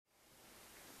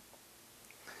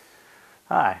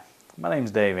Hi, my name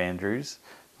is Dave Andrews.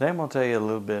 Today I'm going to tell you a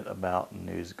little bit about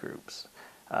news groups.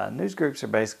 News groups are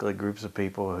basically groups of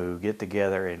people who get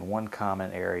together in one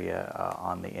common area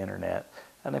on the internet,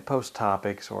 and they post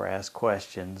topics or ask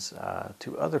questions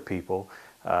to other people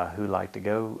who like to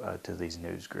go to these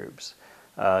news groups.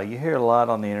 You hear a lot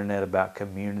on the internet about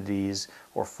communities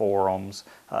or forums.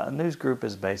 A news group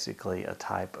is basically a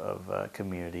type of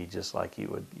community, just like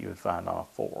you would find on a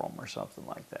forum or something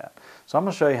like that. So I'm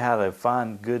going to show you how to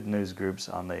find good news groups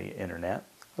on the internet.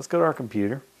 Let's go to our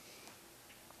computer.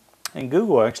 And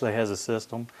Google actually has a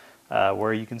system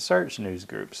where you can search news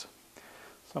groups. So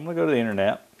I'm going to go to the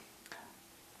internet,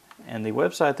 and the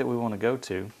website that we want to go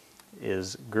to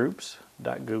is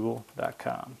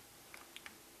groups.google.com.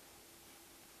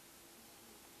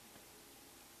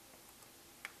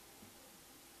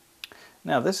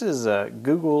 Now this is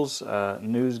Google's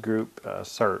news group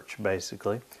search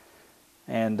basically,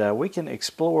 and we can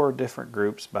explore different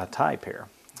groups by type here.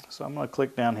 So I'm going to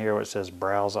click down here where it says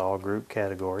browse all group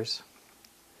categories.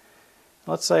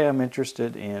 Let's say I'm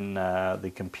interested in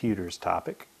the computers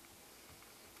topic.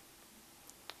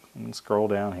 I'm going to scroll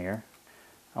down here.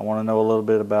 I want to know a little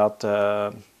bit about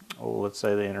let's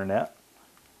say the internet.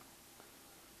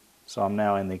 So I'm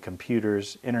now in the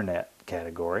computers internet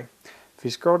category. If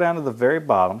you scroll down to the very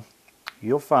bottom,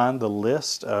 you'll find the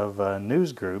list of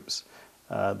news groups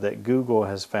that Google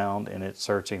has found in its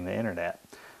searching the internet.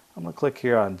 I'm going to click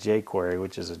here on jQuery,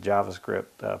 which is a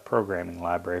JavaScript programming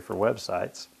library for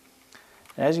websites.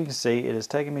 And as you can see, it has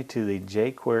taken me to the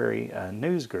jQuery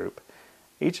news group.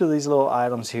 Each of these little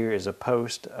items here is a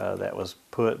post that was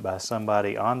put by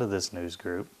somebody onto this news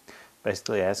group,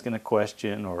 basically asking a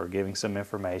question or giving some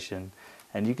information.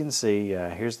 And you can see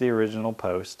here's the original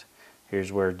post.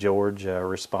 Here's where George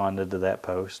responded to that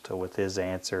post with his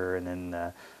answer, and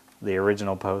then the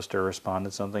original poster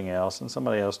responded something else, and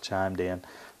somebody else chimed in.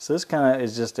 So this kind of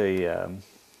is just a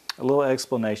little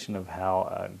explanation of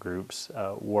how groups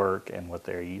work and what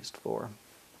they're used for.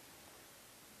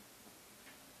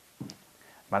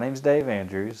 My name is Dave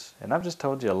Andrews, and I've just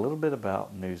told you a little bit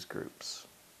about news groups.